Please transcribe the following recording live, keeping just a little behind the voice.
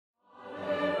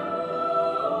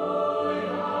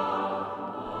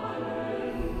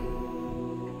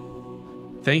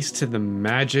Thanks to the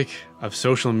magic of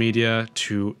social media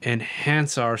to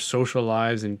enhance our social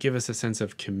lives and give us a sense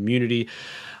of community,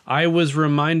 I was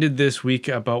reminded this week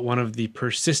about one of the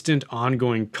persistent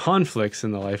ongoing conflicts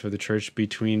in the life of the church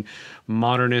between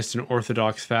modernist and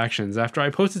orthodox factions after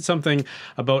I posted something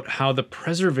about how the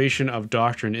preservation of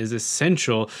doctrine is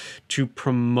essential to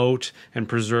promote and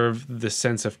preserve the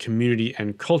sense of community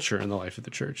and culture in the life of the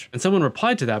church. And someone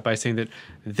replied to that by saying that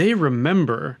they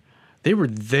remember, they were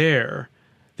there,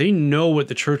 they know what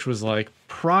the church was like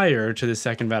prior to the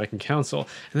Second Vatican Council,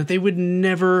 and that they would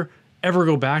never ever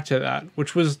go back to that,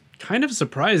 which was kind of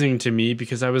surprising to me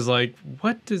because I was like,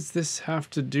 what does this have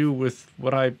to do with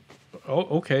what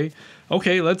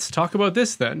okay, let's talk about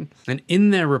this then. And in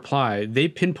their reply, they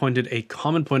pinpointed a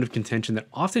common point of contention that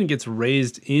often gets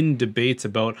raised in debates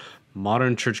about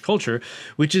modern church culture,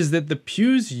 which is that the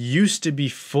pews used to be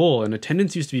full and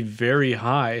attendance used to be very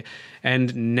high,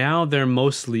 and now they're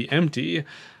mostly empty,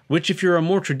 which if you're a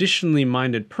more traditionally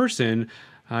minded person,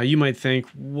 you might think,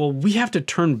 well, we have to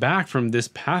turn back from this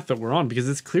path that we're on because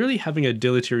it's clearly having a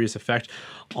deleterious effect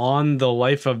on the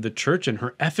life of the church and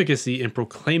her efficacy in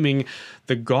proclaiming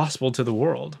the gospel to the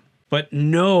world. But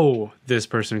no, this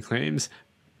person claims,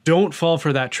 don't fall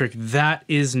for that trick. That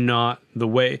is not the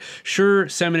way. Sure,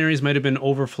 seminaries might have been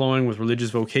overflowing with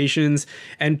religious vocations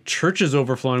and churches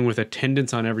overflowing with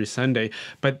attendance on every Sunday,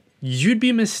 but you'd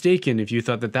be mistaken if you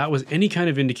thought that that was any kind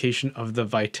of indication of the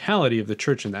vitality of the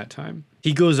church in that time.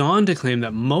 He goes on to claim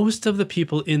that most of the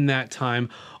people in that time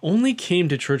only came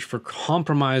to church for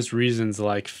compromised reasons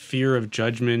like fear of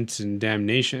judgment and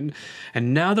damnation.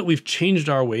 And now that we've changed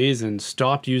our ways and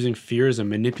stopped using fear as a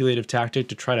manipulative tactic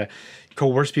to try to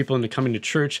coerce people into coming to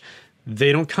church,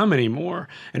 they don't come anymore.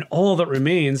 And all that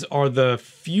remains are the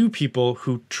few people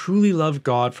who truly love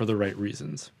God for the right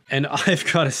reasons. And I've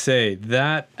got to say,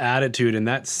 that attitude and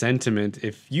that sentiment,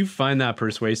 if you find that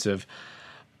persuasive,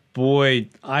 boy,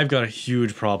 I've got a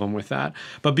huge problem with that.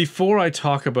 But before I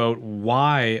talk about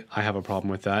why I have a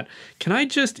problem with that, can I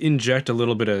just inject a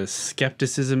little bit of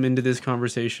skepticism into this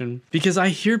conversation? Because I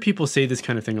hear people say this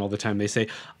kind of thing all the time. They say,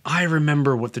 I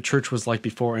remember what the church was like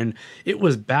before, and it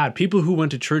was bad. People who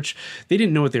went to church, they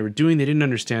didn't know what they were doing. They didn't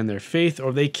understand their faith,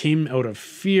 or they came out of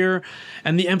fear,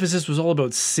 and the emphasis was all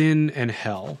about sin and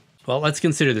hell. Well, let's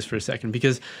consider this for a second,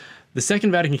 because the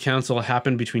Second Vatican Council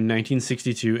happened between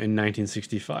 1962 and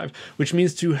 1965, which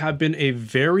means to have been a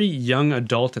very young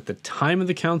adult at the time of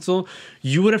the council,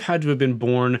 you would have had to have been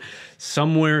born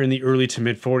somewhere in the early to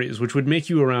mid 40s, which would make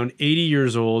you around 80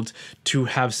 years old to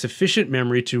have sufficient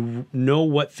memory to know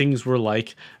what things were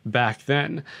like back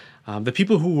then. The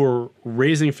people who were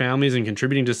raising families and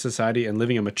contributing to society and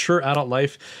living a mature adult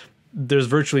life, there's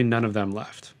virtually none of them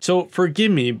left. So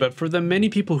forgive me, but for the many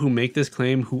people who make this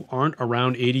claim who aren't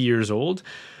around 80 years old,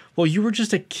 well, you were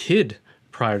just a kid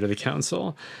prior to the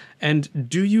council. And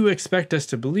do you expect us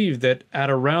to believe that at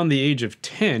around the age of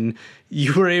 10,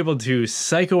 you were able to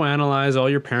psychoanalyze all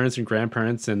your parents and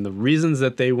grandparents and the reasons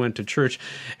that they went to church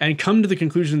and come to the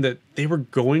conclusion that they were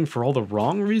going for all the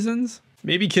wrong reasons?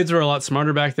 Maybe kids were a lot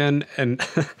smarter back then, and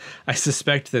I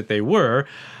suspect that they were,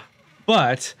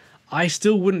 but I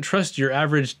still wouldn't trust your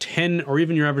average 10 or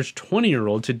even your average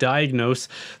 20-year-old to diagnose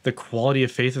the quality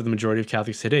of faith of the majority of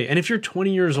Catholics today. And if you're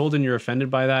 20 years old and you're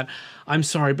offended by that, I'm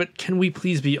sorry, but can we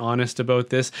please be honest about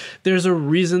this? There's a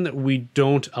reason that we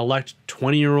don't elect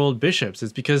 20-year-old bishops.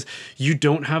 It's because you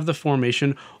don't have the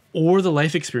formation or the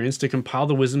life experience to compile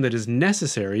the wisdom that is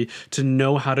necessary to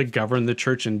know how to govern the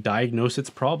church and diagnose its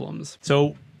problems.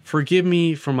 So forgive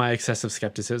me for my excessive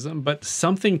skepticism, but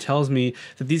something tells me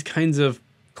that these kinds of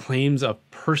claims of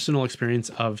personal experience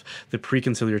of the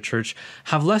pre-conciliar church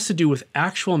have less to do with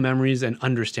actual memories and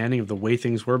understanding of the way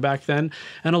things were back then,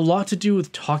 and a lot to do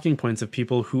with talking points of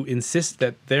people who insist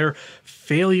that their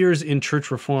failures in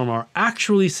church reform are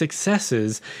actually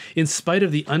successes in spite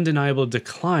of the undeniable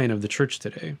decline of the church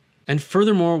today. And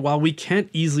furthermore, while we can't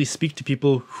easily speak to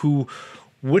people who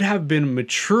would have been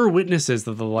mature witnesses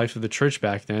of the life of the church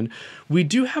back then, we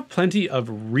do have plenty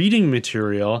of reading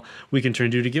material we can turn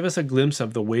to give us a glimpse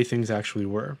of the way things actually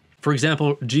were. For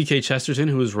example, G.K. Chesterton,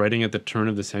 who was writing at the turn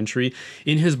of the century,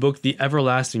 in his book The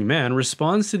Everlasting Man,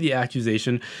 responds to the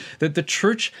accusation that the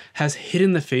church has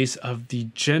hidden the face of the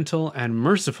gentle and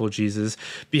merciful Jesus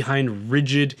behind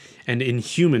rigid and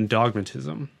inhuman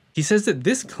dogmatism. He says that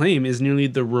this claim is nearly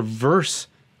the reverse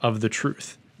of the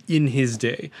truth in his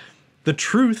day. The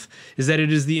truth is that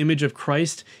it is the image of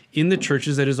Christ in the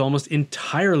churches that is almost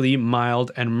entirely mild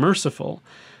and merciful.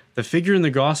 The figure in the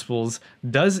Gospels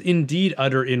does indeed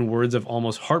utter in words of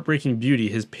almost heartbreaking beauty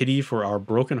his pity for our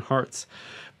broken hearts,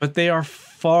 but they are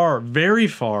far, very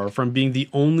far from being the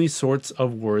only sorts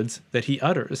of words that he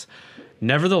utters.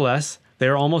 Nevertheless, they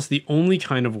are almost the only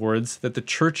kind of words that the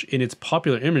church in its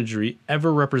popular imagery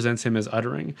ever represents him as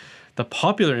uttering. The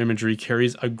popular imagery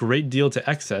carries a great deal to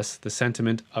excess the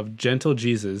sentiment of gentle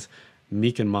Jesus,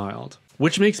 meek and mild.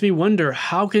 Which makes me wonder,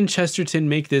 how can Chesterton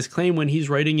make this claim when he's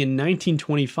writing in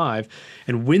 1925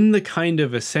 and win the kind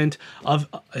of assent of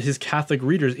his Catholic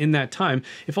readers in that time,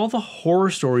 if all the horror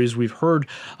stories we've heard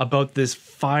about this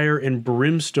fire and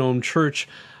brimstone church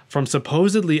from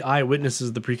supposedly eyewitnesses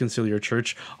of the preconciliar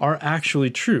church are actually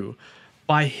true?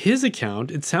 By his account,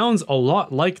 it sounds a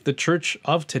lot like the church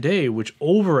of today, which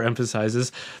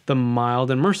overemphasizes the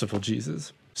mild and merciful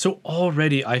Jesus. So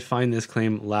already I find this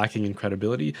claim lacking in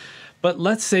credibility. But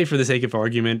let's say, for the sake of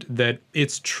argument, that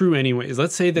it's true anyways.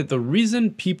 Let's say that the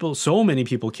reason so many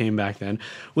people came back then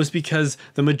was because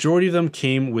the majority of them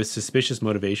came with suspicious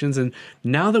motivations. And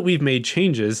now that we've made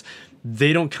changes,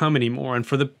 they don't come anymore. And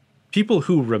for the people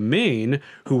who remain,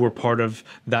 who were part of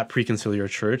that preconciliar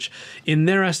church, in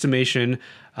their estimation,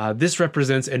 this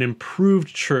represents an improved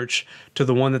church to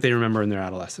the one that they remember in their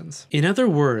adolescence. In other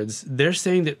words, they're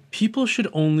saying that people should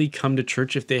only come to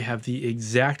church if they have the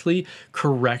exactly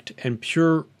correct and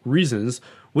pure reasons,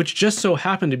 which just so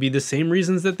happen to be the same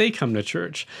reasons that they come to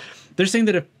church. They're saying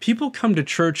that if people come to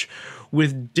church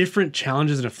with different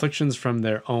challenges and afflictions from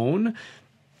their own,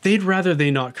 they'd rather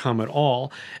they not come at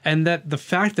all, and that the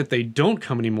fact that they don't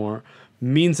come anymore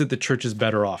means that the church is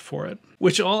better off for it.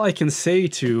 Which all I can say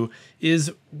to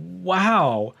is,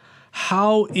 wow,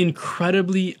 how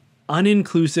incredibly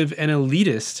uninclusive and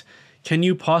elitist can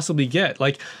you possibly get?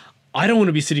 Like, I don't want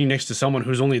to be sitting next to someone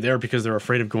who's only there because they're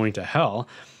afraid of going to hell.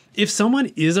 If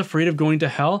someone is afraid of going to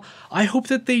hell, I hope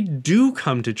that they do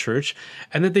come to church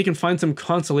and that they can find some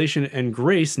consolation and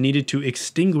grace needed to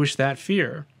extinguish that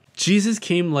fear. Jesus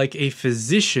came like a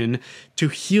physician to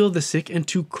heal the sick and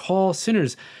to call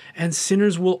sinners. And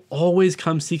sinners will always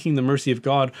come seeking the mercy of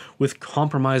God with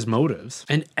compromised motives.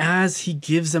 And as he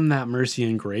gives them that mercy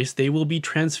and grace, they will be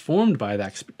transformed by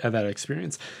that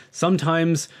experience.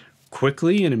 Sometimes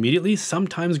quickly and immediately,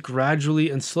 sometimes gradually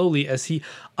and slowly as he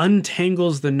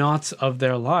untangles the knots of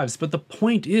their lives. But the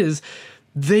point is,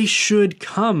 they should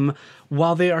come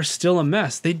while they are still a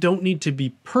mess. They don't need to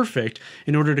be perfect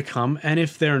in order to come. And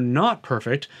if they're not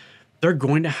perfect, they're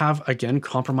going to have, again,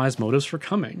 compromised motives for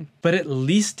coming. But at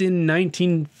least in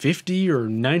 1950 or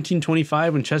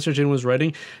 1925, when Chesterton was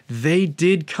writing, they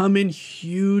did come in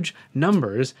huge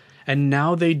numbers. And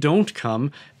now they don't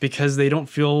come because they don't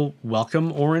feel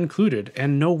welcome or included.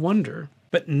 And no wonder.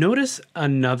 But notice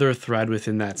another thread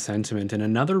within that sentiment, and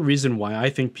another reason why I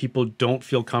think people don't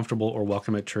feel comfortable or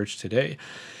welcome at church today.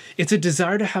 It's a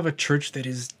desire to have a church that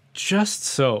is just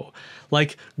so,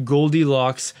 like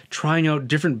Goldilocks trying out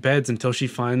different beds until she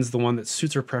finds the one that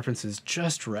suits her preferences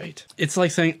just right. It's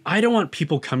like saying, I don't want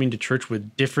people coming to church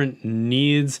with different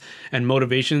needs and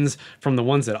motivations from the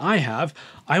ones that I have.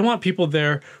 I want people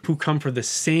there who come for the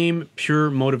same pure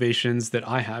motivations that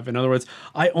I have. In other words,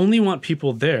 I only want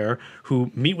people there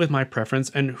who meet with my preference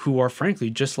and who are frankly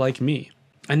just like me.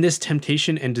 And this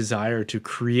temptation and desire to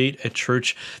create a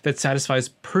church that satisfies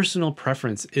personal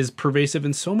preference is pervasive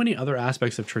in so many other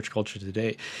aspects of church culture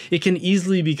today. It can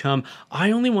easily become,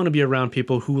 I only want to be around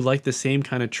people who like the same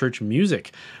kind of church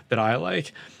music that I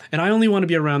like. And I only want to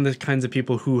be around the kinds of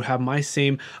people who have my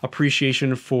same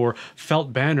appreciation for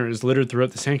felt banners littered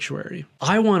throughout the sanctuary.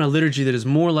 I want a liturgy that is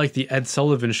more like the Ed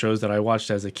Sullivan shows that I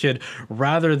watched as a kid,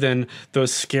 rather than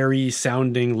those scary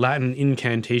sounding Latin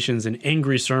incantations and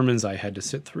angry sermons I had to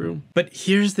sit through. But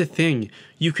here's the thing,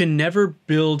 you can never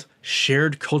build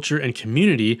shared culture and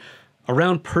community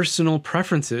around personal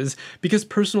preferences, because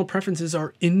personal preferences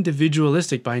are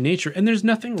individualistic by nature, and there's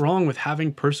nothing wrong with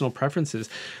having personal preferences.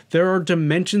 There are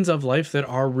dimensions of life that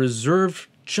are reserved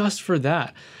just for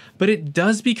that. But it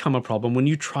does become a problem when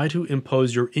you try to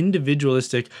impose your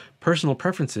individualistic personal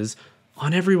preferences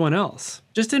on everyone else.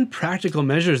 Just in practical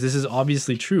measures, this is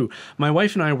obviously true. My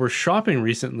wife and I were shopping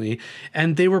recently,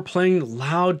 and they were playing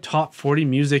loud top 40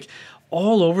 music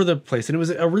all over the place. And it was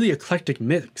a really eclectic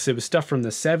mix. It was stuff from the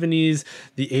 70s,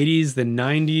 the 80s, the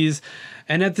 90s.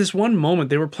 And at this one moment,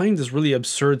 they were playing this really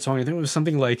absurd song. I think it was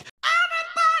something like,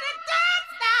 "Everybody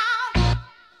dance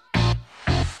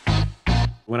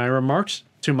now." When I remarked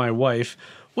to my wife,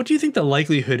 what do you think the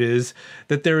likelihood is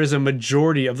that there is a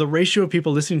majority of the ratio of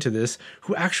people listening to this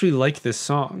who actually like this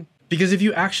song? Because if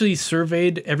you actually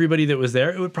surveyed everybody that was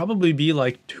there, it would probably be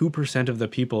like 2% of the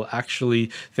people actually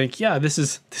think, yeah, this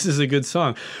is a good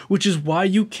song, which is why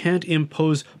you can't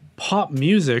impose pop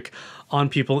music on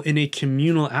people in a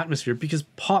communal atmosphere, because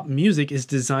pop music is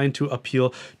designed to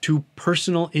appeal to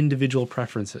personal individual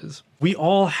preferences. We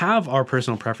all have our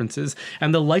personal preferences,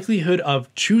 and the likelihood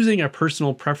of choosing a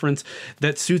personal preference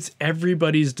that suits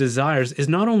everybody's desires is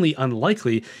not only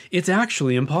unlikely, it's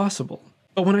actually impossible.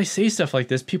 But when I say stuff like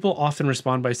this, people often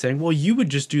respond by saying, well, you would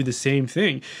just do the same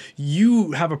thing.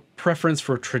 You have a preference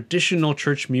for traditional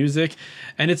church music,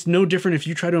 and it's no different if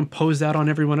you try to impose that on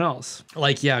everyone else.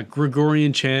 Like, yeah,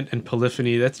 Gregorian chant and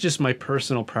polyphony, that's just my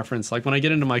personal preference. Like when I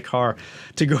get into my car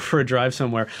to go for a drive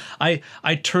somewhere, I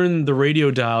turn the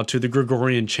radio dial to the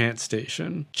Gregorian chant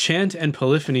station. Chant and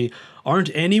polyphony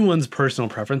aren't anyone's personal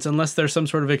preference unless they're some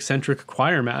sort of eccentric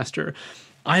choir master.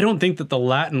 I don't think that the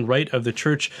Latin rite of the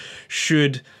church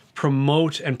should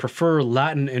promote and prefer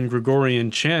Latin and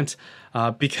Gregorian chant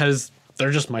because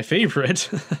they're just my favorite.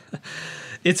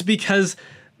 It's because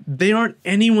they aren't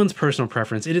anyone's personal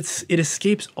preference. It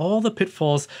escapes all the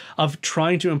pitfalls of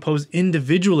trying to impose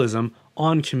individualism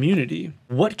on community.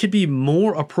 What could be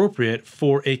more appropriate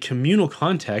for a communal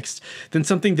context than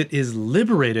something that is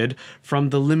liberated from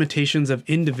the limitations of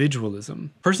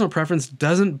individualism? Personal preference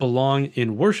doesn't belong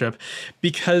in worship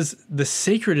because the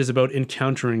sacred is about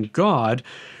encountering God,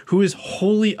 who is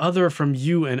wholly other from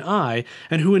you and I,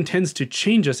 and who intends to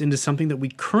change us into something that we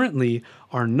currently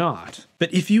are not.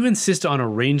 But if you insist on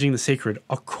arranging the sacred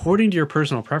according to your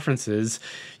personal preferences,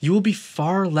 you will be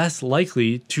far less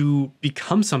likely to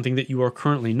become something that you are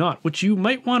currently not, which you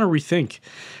might want to rethink.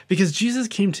 Because Jesus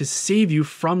came to save you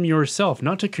from yourself,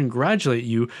 not to congratulate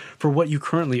you for what you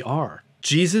currently are.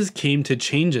 Jesus came to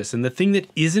change us, and the thing that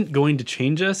isn't going to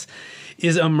change us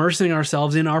is immersing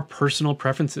ourselves in our personal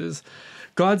preferences.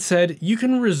 God said, you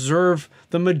can reserve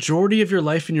the majority of your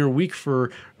life and your week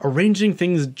for arranging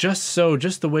things just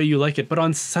the way you like it. But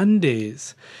on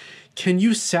Sundays, can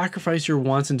you sacrifice your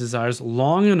wants and desires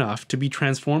long enough to be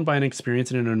transformed by an experience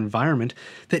in an environment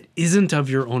that isn't of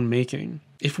your own making?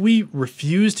 If we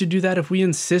refuse to do that, if we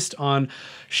insist on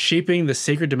shaping the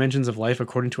sacred dimensions of life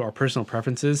according to our personal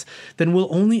preferences, then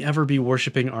we'll only ever be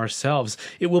worshiping ourselves.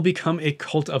 It will become a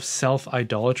cult of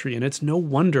self-idolatry, and it's no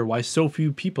wonder why so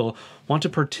few people want to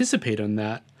participate in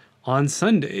that on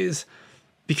Sundays,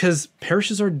 because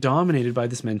parishes are dominated by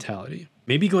this mentality.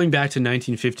 Maybe going back to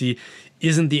 1950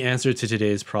 isn't the answer to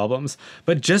today's problems,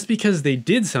 but just because they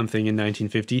did something in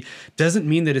 1950 doesn't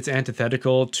mean that it's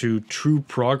antithetical to true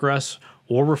progress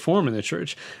or reform in the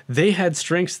church. They had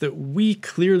strengths that we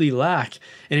clearly lack,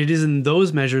 and it is in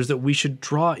those measures that we should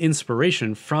draw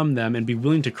inspiration from them and be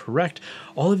willing to correct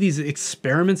all of these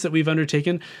experiments that we've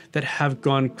undertaken that have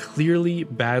gone clearly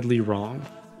badly wrong.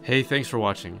 Hey, thanks for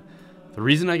watching. The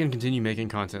reason I can continue making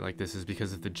content like this is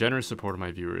because of the generous support of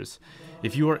my viewers.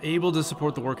 If you are able to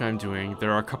support the work I'm doing,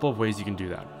 there are a couple of ways you can do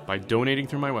that: by donating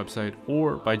through my website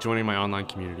or by joining my online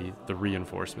community, The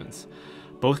Reinforcements.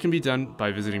 Both can be done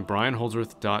by visiting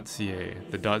brianholdsworth.ca,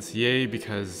 the .ca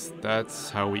because that's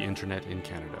how we intranet in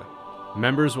Canada.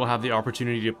 Members will have the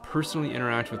opportunity to personally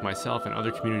interact with myself and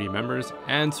other community members,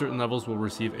 and certain levels will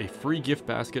receive a free gift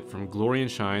basket from Glory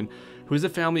and Shine, who is a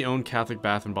family-owned Catholic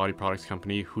bath and body products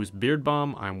company whose beard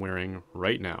balm I'm wearing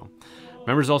right now.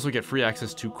 Members also get free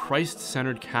access to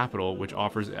Christ-Centered Capital, which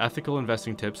offers ethical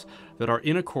investing tips that are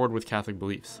in accord with Catholic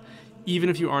beliefs. Even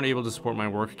if you aren't able to support my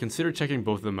work, consider checking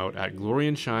both of them out at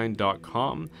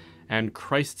gloryandshine.com and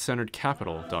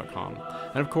christcenteredcapital.com.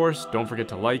 And of course, don't forget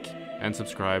to like and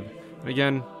subscribe. And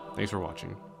again, thanks for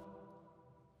watching.